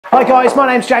Hi guys, my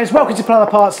name's James, welcome to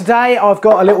Plumber Parts. Today I've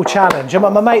got a little challenge. I'm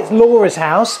at my mate Laura's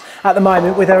house at the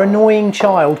moment with her annoying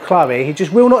child Chloe, who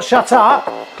just will not shut up.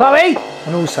 Chloe!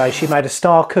 And also she made a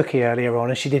star cookie earlier on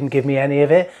and she didn't give me any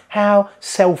of it. How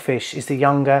selfish is the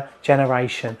younger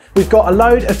generation? We've got a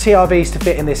load of TRVs to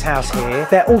fit in this house here.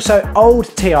 They're also old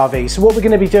TRVs, so what we're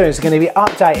going to be doing is we're going to be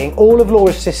updating all of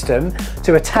Laura's system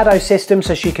to a Tado system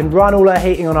so she can run all her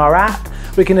heating on our app.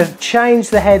 We're going to change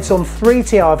the heads on 3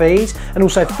 TRVs and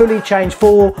also fully change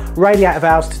 4 radiator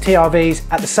valves to TRVs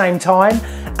at the same time.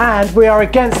 And we are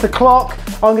against the clock.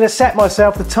 I'm going to set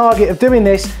myself the target of doing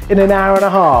this in an hour and a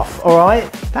half, all right?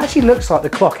 That actually looks like the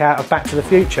clock out of Back to the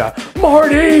Future.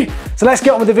 Marty! So let's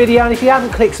get on with the video, and if you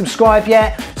haven't clicked subscribe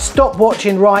yet, stop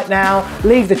watching right now,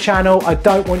 leave the channel. I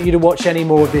don't want you to watch any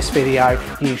more of this video,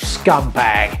 you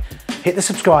scumbag. Hit the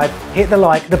subscribe, hit the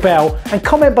like, the bell, and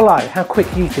comment below how quick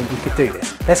you think you could do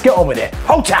this. Let's get on with it.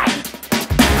 Hold tight!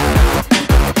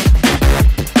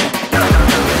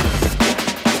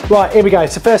 Right, here we go.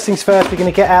 So first things first, we're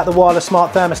going to get out the wireless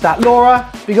smart thermostat. Laura,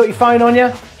 have you got your phone on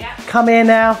you? Yeah. Come here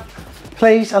now,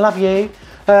 please. I love you.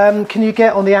 Can you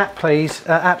get on the app, please,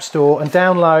 App Store, and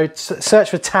download,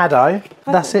 search for Tado.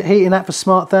 That's it, heating app for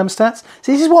smart thermostats.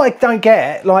 See, this is what I don't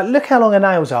get. Like, look how long her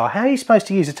nails are. How are you supposed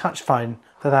to use a touch phone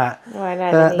for that? Oh, I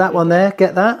know, that one there,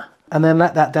 get that. And then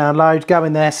let that download, go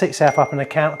in there, set yourself up an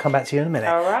account, I'll come back to you in a minute.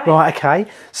 All right. Right,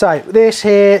 okay. So this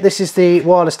here, this is the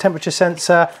wireless temperature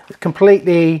sensor,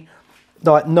 completely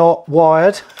like not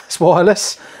wired, it's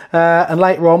wireless. And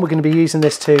later on we're going to be using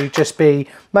this to just be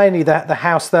mainly the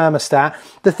house thermostat.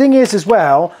 The thing is as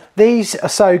well, these are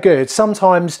so good.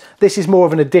 Sometimes this is more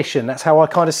of an addition, that's how I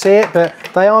kind of see it, but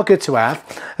they are good to have.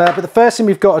 But the first thing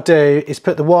we've got to do is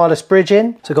put the wireless bridge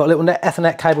in. So I've got a little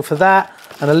Ethernet cable for that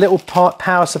and a little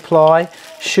power supply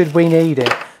should we need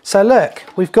it. So look,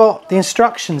 we've got the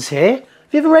instructions here.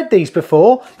 Have you ever read these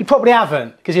before? You probably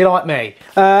haven't, because you're like me.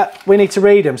 We need to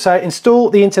read them. So install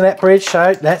the internet bridge,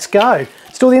 so let's go.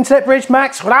 Install the internet bridge,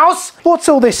 Max. What else? What's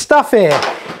all this stuff here?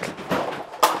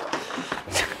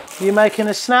 You're making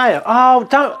a snail. Oh,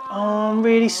 don't. Oh, I'm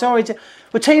really sorry.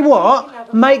 Well, tell you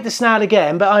what, make the snail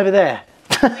again, but over there.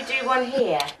 We do one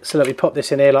here. So let me pop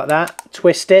this in here like that,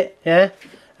 twist it, yeah?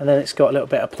 And then it's got a little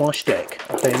bit of plastic.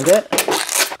 I cleaned it.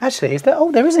 Actually, is there,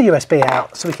 oh, there is a USB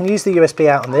out. So we can use the USB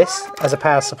out on this as a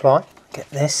power supply. Get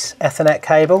this Ethernet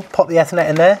cable, pop the Ethernet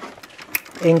in there.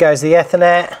 In goes the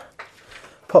Ethernet.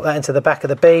 Pop that into the back of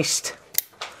the beast.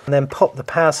 And then pop the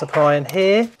power supply in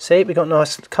here. See, we've got a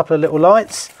nice couple of little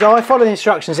lights. Now I follow the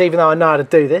instructions even though I know how to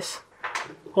do this.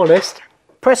 Honest.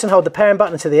 Press and hold the pairing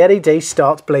button until the LED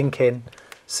starts blinking.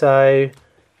 So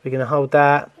we're going to hold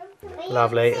that.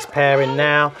 Lovely, it's pairing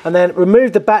now. And then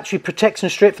remove the battery protection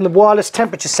strip from the wireless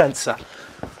temperature sensor.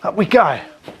 Up we go.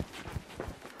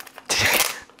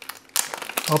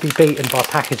 I'll be beaten by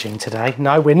packaging today.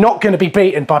 No, we're not going to be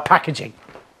beaten by packaging.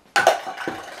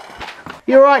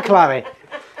 You're right, Chloe.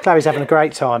 Chloe's having a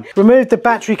great time. Remove the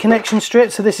battery connection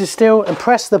strip, so this is still, and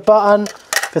press the button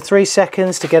for 3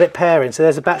 seconds to get it pairing. So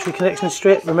there's a battery connection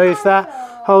strip, remove that.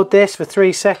 Hold this for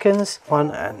 3 seconds.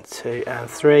 1 and 2 and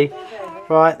 3.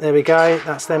 Right, there we go,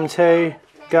 that's them two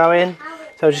going.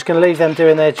 So we're just going to leave them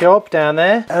doing their job down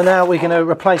there. And now we're going to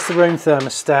replace the room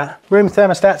thermostat. Room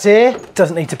thermostat's here,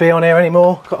 doesn't need to be on here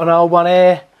anymore. Got an old one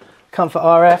here, Comfort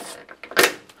RF.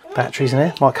 Batteries in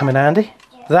here, might come in handy.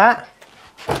 That.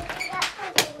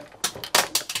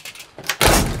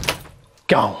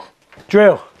 Go.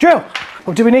 Drill, drill.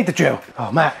 Or do we need the drill?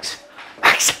 Oh, Max.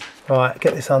 Right,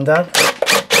 get this undone.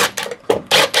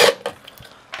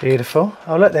 Beautiful.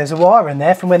 Oh look, there's a wire in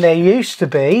there from when there used to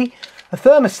be a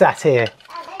thermostat here.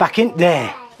 Back in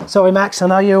there. Sorry Max,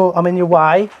 I know I'm in your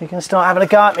way. You're going to start having a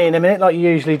go at me in a minute like you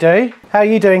usually do. How are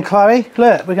you doing, Chloe?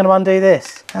 Look, we're going to undo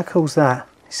this. How cool's that?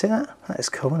 You see that? That is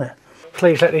cool, isn't it?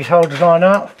 Please let these holders line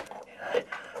up.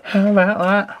 How about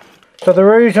that? So the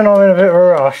reason I'm in a bit of a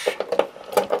rush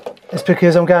is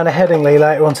because I'm going to Headingley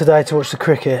later on today to watch the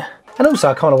cricket. And also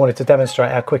I kind of wanted to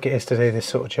demonstrate how quick it is to do this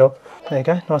sort of job. There you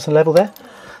go, nice and level there.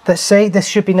 Let's see, this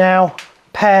should be now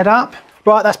paired up.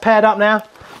 Right, that's paired up now.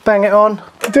 Bang it on.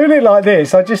 Doing it like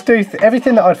this, I just do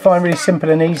everything that I'd find really simple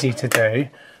and easy to do,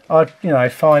 I'd, you know,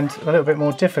 find a little bit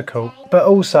more difficult. But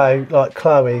also, like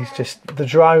Chloe's, just the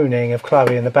droning of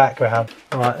Chloe in the background.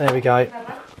 Right, there we go.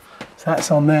 So that's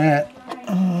on there.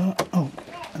 Oh,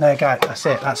 there you go, that's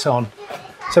it, that's on.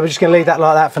 So we're just going to leave that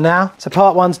like that for now. So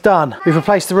part 1's done. We've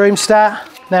replaced the room stat.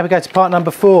 Now we go to part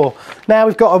number 4. Now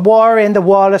we've got to wire in the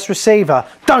wireless receiver.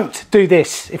 Don't do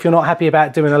this if you're not happy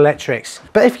about doing electrics.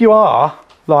 But if you are,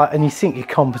 like, and you think you're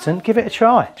competent, give it a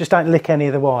try. Just don't lick any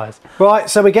of the wires. Right,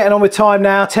 so we're getting on with time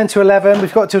now, 10 to 11.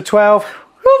 We've got till 12.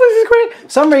 Oh, this is great. For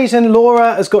some reason,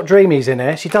 Laura has got Dreamies in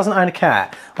here. She doesn't own a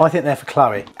cat. I think they're for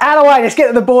Chloe. Out of the way, let's get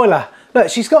to the boiler. Look,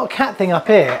 she's got a cat thing up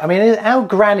here. I mean, how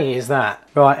granny is that?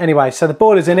 Right, anyway, so the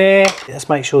boiler's in here. Let's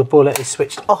make sure the boiler is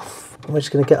switched off. And we're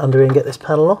just going to get under here and get this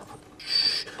panel off.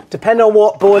 Depending on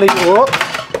what boiler you're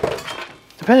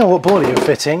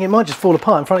fitting, it might just fall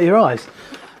apart in front of your eyes.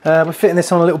 We're fitting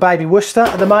this on a little baby Worcester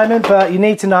at the moment, but you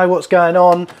need to know what's going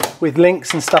on with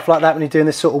links and stuff like that when you're doing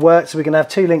this sort of work. So we're going to have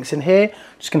 2 links in here.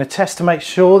 Just going to test to make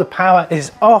sure the power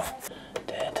is off.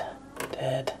 Dead,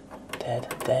 dead,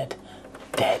 dead, dead,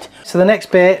 dead. So the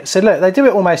next bit, so look, they do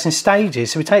it almost in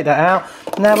stages. So we take that out,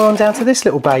 and now we're on down to this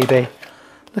little baby.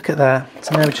 Look at that.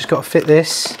 So now we've just got to fit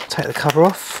this, take the cover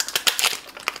off.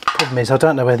 Problem is, I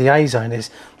don't know where the A zone is.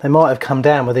 They might have come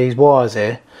down with these wires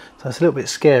here. So it's a little bit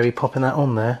scary popping that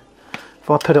on there. If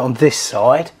I put it on this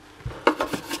side,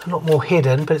 it's a lot more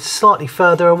hidden, but it's slightly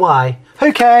further away.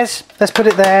 Who cares? Let's put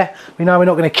it there. We know we're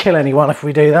not going to kill anyone if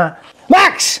we do that.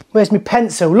 Max! Where's my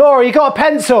pencil? Laura, you got a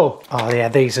pencil? Oh yeah,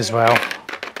 these as well.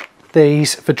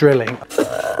 These for drilling.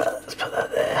 Let's put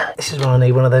that there. This is where I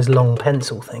need one of those long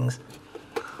pencil things.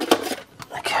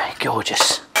 Okay,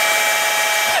 gorgeous.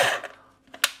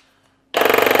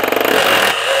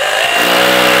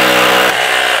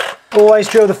 Always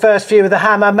drill the first few with the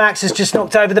hammer. Max has just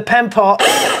knocked over the pen pot.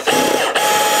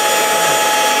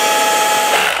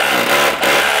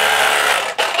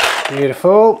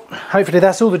 Beautiful. Hopefully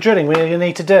that's all the drilling we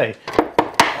need to do.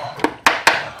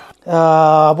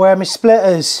 Where are my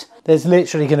splitters? There's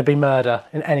literally going to be murder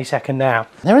in any second now.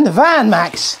 They're in the van,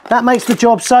 Max. That makes the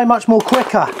job so much more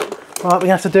quicker. Right, we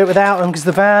have to do it without them because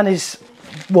the van is,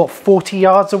 what, 40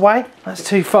 yards away? That's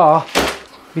too far.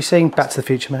 Have you seen Back to the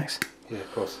Future, Max? Yeah,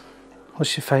 of course.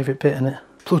 What's your favourite bit in it?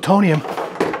 Plutonium.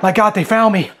 My God, they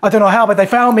found me. I don't know how, but they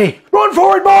found me. Run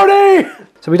for it, Marty!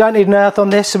 So we don't need an earth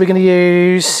on this, so we're going to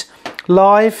use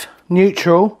live,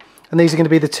 neutral, and these are going to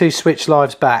be the 2 switch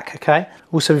lives back, okay?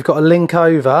 Also, we've got a link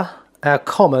over our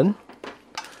common.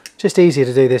 Just easier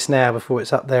to do this now before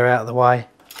it's up there out of the way.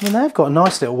 I mean, they've got a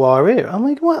nice little wire here. I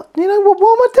mean, what? You know, what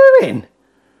am I doing?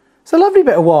 It's a lovely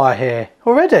bit of wire here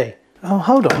already. Oh,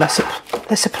 hold on,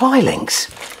 they're supply links.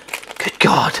 Good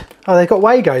God. Oh, they've got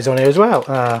Wagos on here as well.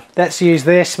 Let's use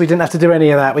this. We didn't have to do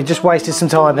any of that. We just wasted some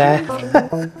time there.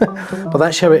 Well,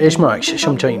 that's how it is, Max,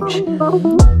 sometimes.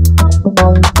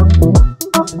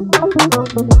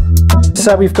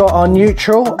 So we've got our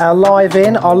neutral, our live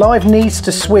in. Our live needs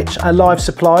to switch our live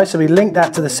supply, so we link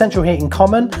that to the central heating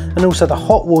common and also the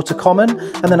hot water common,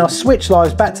 and then our switch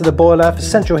lives back to the boiler. For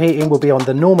central heating will be on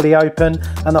the normally open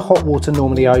and the hot water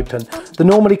normally open. The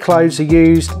normally closed are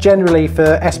used generally for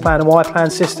S-plan and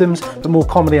Y-plan systems, but more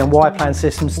commonly on Y-plan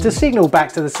systems to signal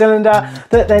back to the cylinder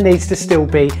that there needs to still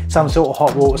be some sort of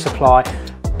hot water supply.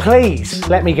 Please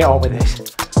let me get on with this.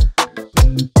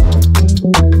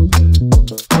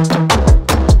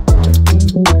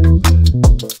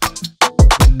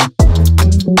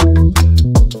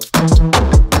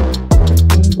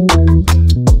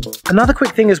 Another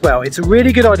quick thing as well, it's a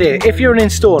really good idea if you're an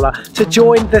installer to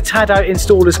join the Tado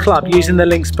Installers Club using the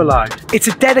links below. It's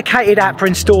a dedicated app for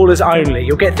installers only.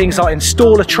 You'll get things like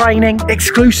installer training,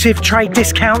 exclusive trade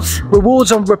discounts,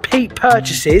 rewards on repeat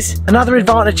purchases, and other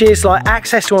advantages like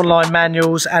access to online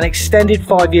manuals and extended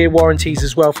 5-year warranties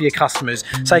as well for your customers.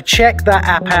 So check that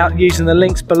app out using the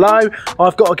links below.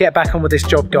 I've got to get back on with this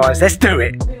job, guys. Let's do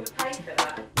it.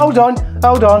 Hold on,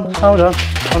 hold on, hold on.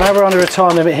 I know we're under a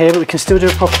time limit here, but we can still do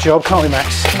a proper job, can't we,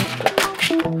 Max?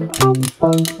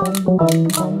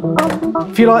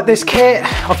 If you like this kit,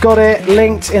 I've got it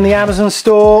linked in the Amazon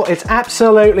store. It's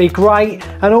absolutely great.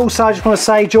 And also, I just want to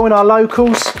say, join our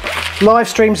locals. Live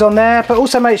streams on there, but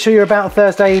also make sure you're about on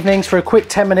Thursday evenings for a quick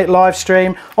 10-minute live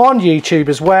stream on YouTube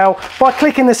as well by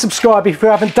clicking the subscribe if you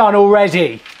haven't done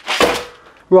already.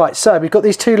 Right, so we've got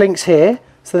these 2 links here.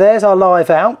 So there's our live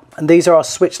out, and these are our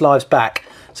switch lives back.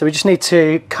 So we just need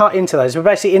to cut into those. We're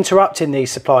basically interrupting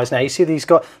these supplies now. You see they've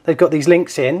got these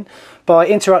links in by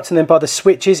interrupting them by the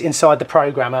switches inside the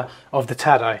programmer of the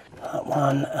Tado. That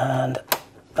one and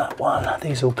that one.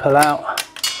 These all pull out.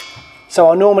 So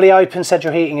our normally open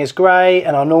central heating is grey,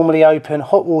 and our normally open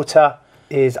hot water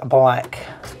is black.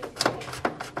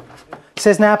 It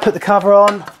says now put the cover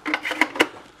on,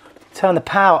 turn the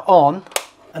power on,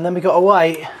 and then we've got to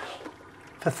wait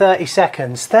for 30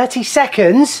 seconds. 30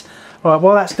 seconds? All right,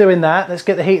 while that's doing that, let's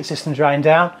get the heating system drained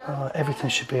down. All right, everything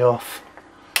should be off.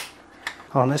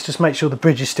 Hold on, let's just make sure the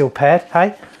bridge is still paired.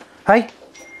 Hey, hey,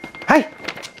 hey.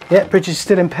 Yeah, bridge is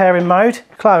still in pairing mode.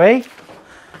 Chloe,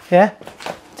 yeah?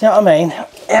 Do you know what I mean?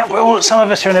 Yeah, some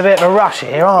of us are in a bit of a rush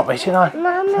here, aren't we? Do you know?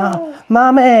 Mummy. Oh,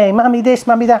 mummy, mummy this,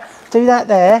 mummy that. Do that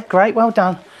there. Great, well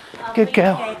done. Good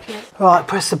girl. Right,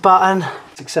 press the button.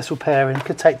 Successful pairing.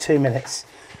 Could take 2 minutes.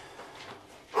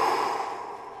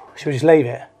 Should we just leave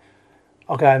it?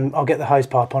 I'll go and I'll get the hose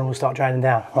pipe on and we'll start draining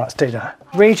down. Right, let's do that.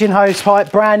 Region hose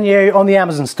pipe, brand new on the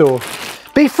Amazon store.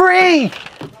 Be free!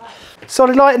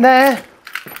 Solid light in there.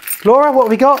 Laura, what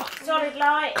have we got? Solid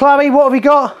light. Chloe, what have we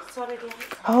got? Solid light.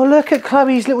 Oh, look at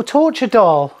Chloe's little torture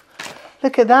doll.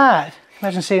 Look at that.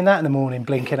 Imagine seeing that in the morning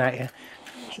blinking at you.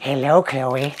 Hello,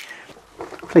 Chloe.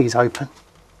 Please open.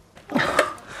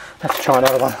 Have to try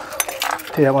another one.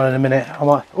 Do that one in a minute.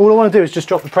 All I want to do is just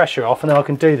drop the pressure off and then I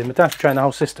can do them. I don't have to drain the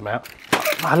whole system out.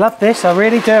 I love this, I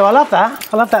really do. I love that.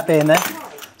 I love that being there.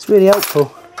 It's really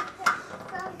helpful.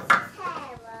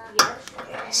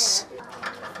 Yes.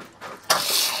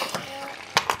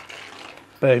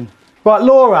 Boom. Right,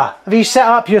 Laura, have you set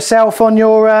up yourself on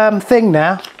your thing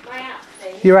now? My app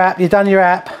thing. Your app, you've done your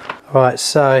app. Right,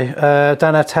 so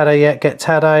don't have Tado yet, get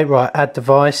Tado. Right, add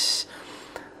device.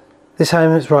 This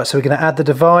home is right, so we're going to add the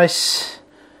device.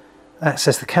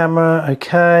 Access the camera,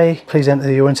 okay. Please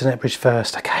enter your internet bridge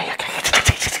first. Okay.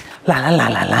 La la la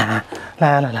la la.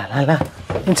 La la la la la.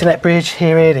 Internet bridge,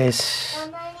 here it is.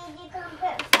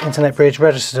 Internet bridge,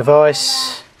 register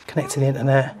device. Connect to the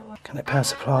internet. Connect power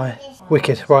supply.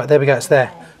 Wicked. Right, there we go, it's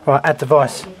there. Right, add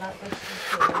device. There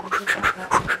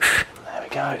we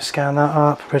go, scan that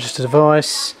up. Register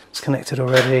device. It's connected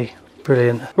already.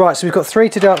 Brilliant. Right, so we've got 3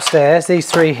 to do upstairs, these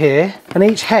 3 here. And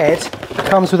each head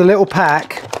comes with a little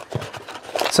pack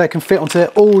so it can fit onto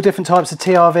all different types of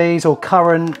TRVs or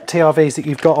current TRVs that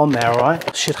you've got on there, all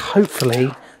right? Should hopefully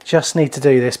just need to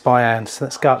do this by hand. So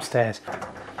let's go upstairs.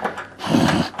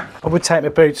 I would take my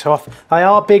boots off. They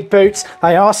are big boots,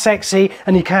 they are sexy,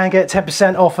 and you can get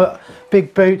 10% off at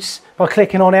Big Boots by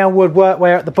clicking on Elwood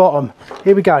Workwear at the bottom.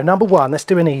 Here we go, number 1, let's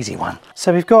do an easy one.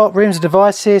 So we've got rooms of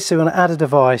devices, so we want to add a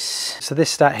device. So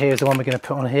this stat here is the one we're going to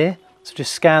put on here. So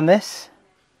just scan this,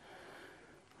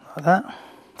 like that.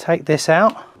 Take this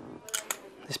out,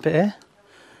 this bit here.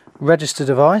 Register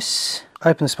device.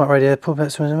 Open the smart radio, pull back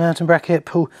to the mountain bracket,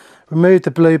 remove the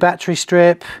blue battery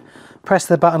strip. Press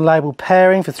the button labelled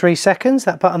pairing for 3 seconds,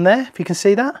 that button there, if you can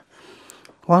see that.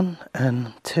 1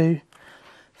 and 2,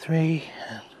 3.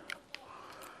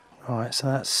 Right, so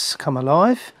that's come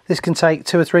alive. This can take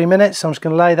 2 or 3 minutes, so I'm just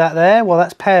going to lay that there while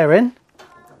that's pairing.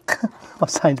 I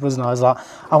was saying, wasn't I? I was like,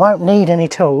 I won't need any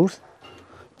tools.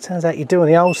 Turns out you're doing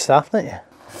the old stuff, don't you?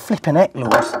 Flipping heck,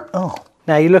 Lord. Oh.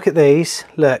 Now you look at these,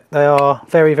 look, they are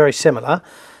very, very similar.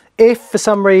 If for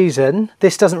some reason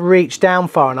this doesn't reach down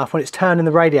far enough when it's turning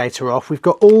the radiator off, we've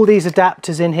got all these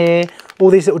adapters in here, all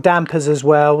these little dampers as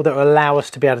well that will allow us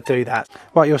to be able to do that.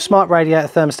 Right, your smart radiator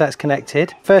thermostat's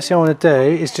connected. First thing I want to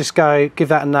do is just go give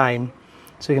that a name.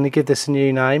 So we're going to give this a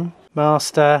new name,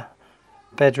 master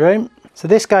bedroom. So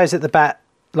this goes at the back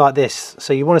like this.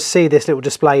 So you want to see this little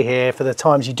display here for the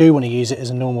times you do want to use it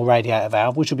as a normal radiator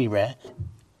valve, which will be rare.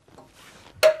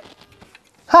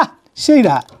 Ha! See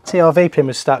that? TRV pin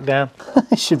was stuck down.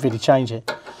 It should really change it.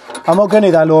 I'm not going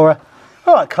to though, Laura.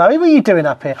 All right, Chloe, what are you doing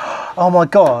up here? Oh my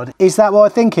God, is that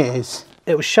what I think it is?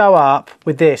 It will show up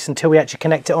with this until we actually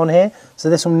connect it on here. So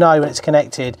this will know when it's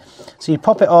connected. So you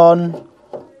pop it on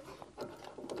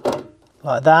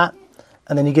like that,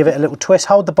 and then you give it a little twist.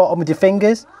 Hold the bottom with your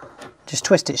fingers. Just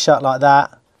twist it shut like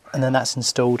that, and then that's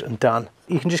installed and done.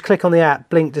 You can just click on the app,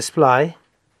 blink display,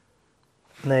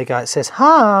 and there you go. It says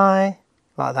hi,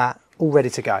 like that. All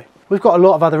ready to go. We've got a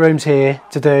lot of other rooms here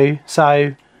to do,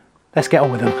 so let's get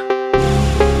on with them.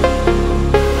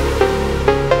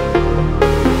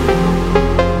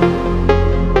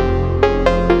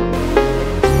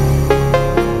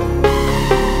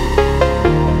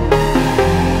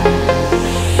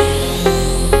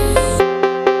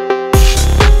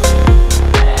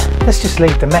 Let's just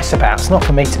leave the mess about. It's not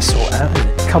for me to sort out, is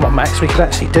it? Come on, Max, we could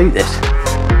actually do this.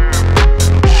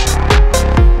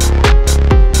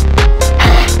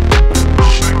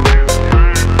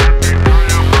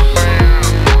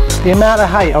 The amount of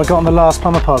hate I got on the last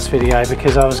plumber parts video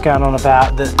because I was going on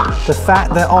about the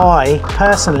fact that I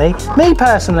personally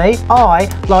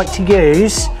like to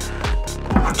use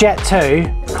Jet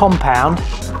 2 compound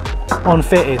on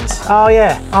fittings. Oh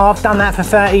yeah, oh, I've done that for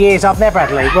 30 years, I've never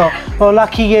had a leak. Well,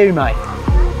 lucky you, mate.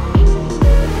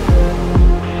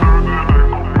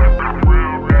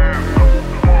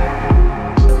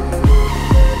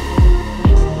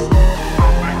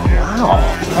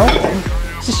 Wow, okay.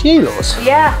 Is this you, Laws?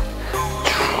 Yeah.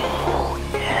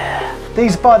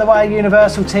 These, by the way, are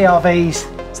universal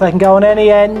TRVs, so they can go on any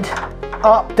end,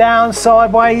 up, down,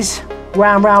 sideways,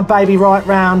 round, round, baby, right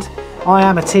round. I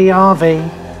am a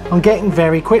TRV. I'm getting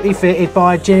very quickly fitted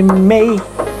by Jimmy.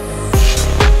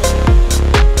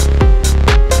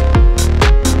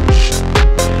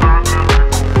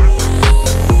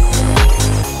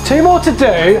 2 more to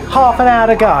do, half an hour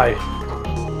to go.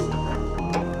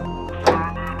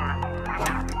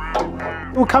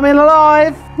 All coming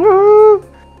alive. Woo!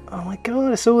 Oh my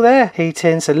God, it's all there.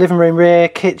 Heating, so living room rear,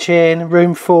 kitchen,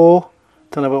 room 4.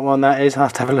 Don't know what one that is, I'll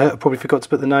have to have a look. I probably forgot to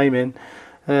put the name in.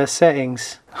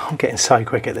 Settings. I'm getting so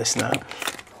quick at this now.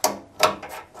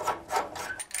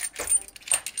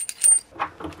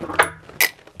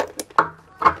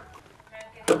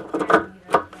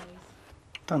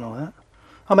 Done all that.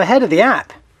 I'm ahead of the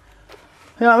app.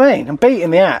 You know what I mean? I'm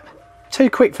beating the app. Too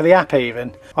quick for the app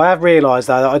even. I have realised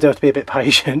though that I do have to be a bit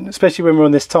patient, especially when we're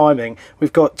on this timing.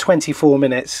 We've got 24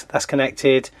 minutes, that's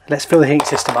connected. Let's fill the heat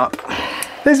system up.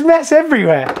 There's mess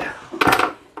everywhere.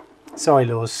 Sorry,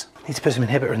 Laws. Need to put some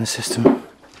inhibitor in the system.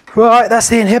 Right, that's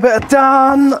the inhibitor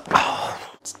done. Oh,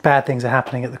 bad things are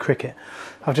happening at the cricket.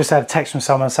 I've just had a text from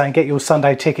someone saying, get your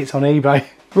Sunday tickets on eBay.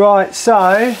 Right,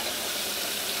 so,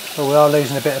 well, we are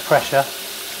losing a bit of pressure.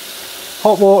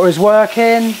 Hot water is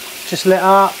working, just lit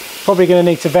up. Probably going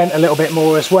to need to vent a little bit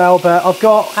more as well, but I've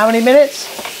got, how many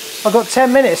minutes? I've got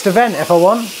 10 minutes to vent if I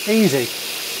want, easy.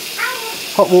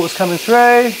 Hot water's coming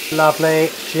through, lovely,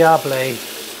 jubbly.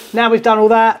 Now we've done all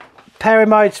that, pairing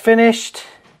mode's finished.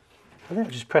 I think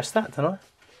I just pressed that, don't I?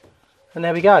 And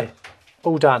there we go,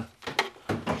 all done.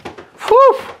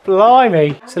 Whew,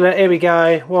 blimey. So look, here we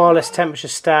go, wireless temperature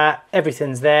stat,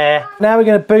 everything's there. Now we're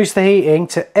going to boost the heating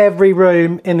to every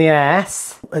room in the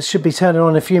house. It should be turning on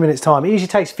in a few minutes time. It usually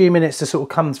takes a few minutes to sort of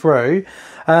come through.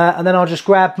 And then I'll just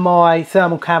grab my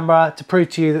thermal camera to prove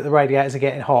to you that the radiators are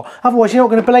getting hot. Otherwise you're not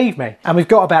going to believe me. And we've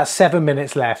got about 7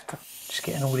 minutes left. Just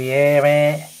getting all the air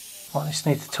in. I just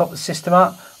need to top the system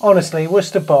up. Honestly,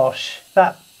 Worcester Bosch,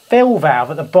 that fill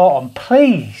valve at the bottom,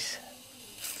 please.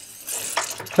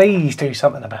 Please do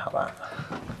something about that.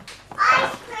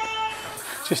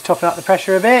 Just topping up the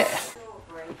pressure a bit.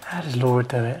 How does Laura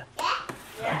do it?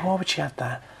 Why would she have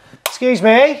that? Excuse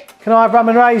me, can I have rum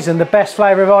and raisin, the best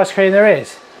flavour of ice cream there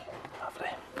is? Lovely.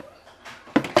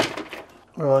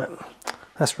 Right,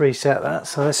 let's reset that.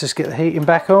 So let's just get the heating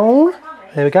back on.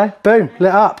 There we go, boom,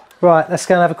 lit up. Right, let's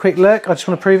go and have a quick look. I just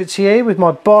want to prove it to you with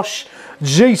my Bosch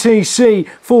GTC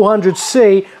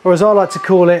 400C, or as I like to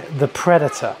call it, the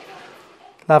Predator.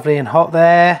 Lovely and hot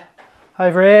there.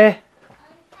 Over here.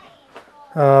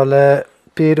 Oh look,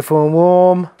 beautiful and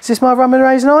warm. Is this my rum and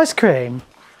raisin ice cream?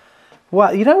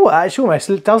 Well, you know what? Actually, almost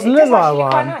it does look like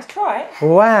one. Quite nice. Try it.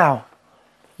 Wow.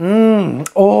 Mmm.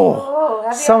 Oh,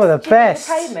 some of the best.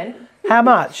 How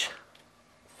much?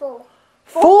 4.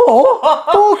 4?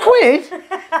 4 quid?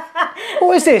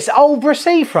 What is this? Old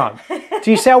seafront?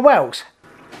 Do you sell whelks?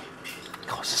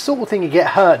 God, it's the sort of thing you get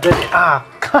hurt, doesn't it?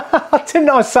 Ah, didn't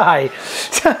I say?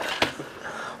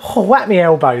 Oh, whack me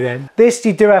elbow then. This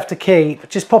you do have to keep.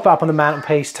 Just pop it up on the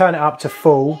mantelpiece, turn it up to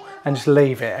full, and just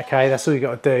leave it, okay? That's all you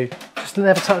got to do. Just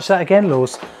never touch that again,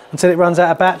 Laws, until it runs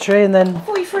out of battery, and then... I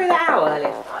thought you threw that out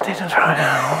earlier. I didn't throw it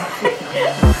out.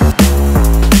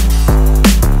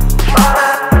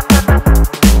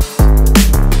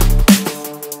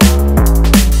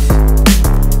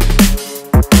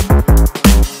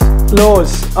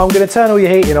 Laws, I'm going to turn all your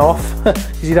heating off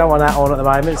because you don't want that on at the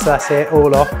moment, so that's it,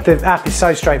 all off. The app is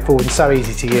so straightforward and so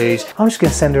easy to use. I'm just going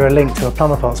to send her a link to a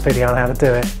plumber parts video on how to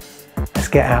do it. Let's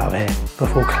get out of here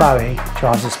before Chloe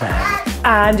drives us mad.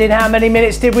 And in how many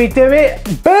minutes did we do it?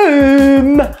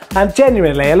 Boom! And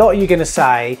genuinely, a lot of you are going to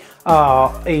say,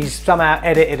 oh, he's somehow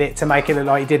edited it to make it look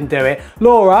like he didn't do it.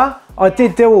 Laura, I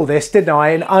did do all this, didn't I,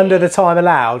 in under the time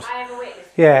allowed? I have a witness.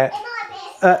 Yeah.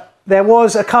 There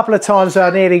was a couple of times where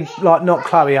I nearly knocked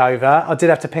Chloe over. I did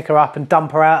have to pick her up and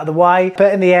dump her out of the way.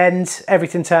 But in the end,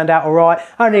 everything turned out all right.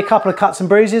 Only a couple of cuts and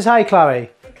bruises. Hey,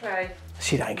 Chloe. Hey, Chloe.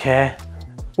 She don't care.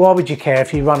 Why would you care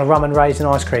if you run a rum and raisin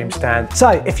ice cream stand? So,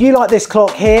 if you like this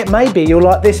clock here, maybe you'll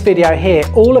like this video here,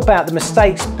 all about the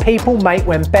mistakes people make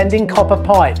when bending copper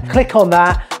pipe. Click on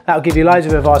that. That'll give you loads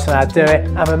of advice on how to do it.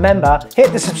 And remember,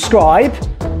 hit the subscribe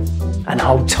and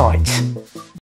hold tight.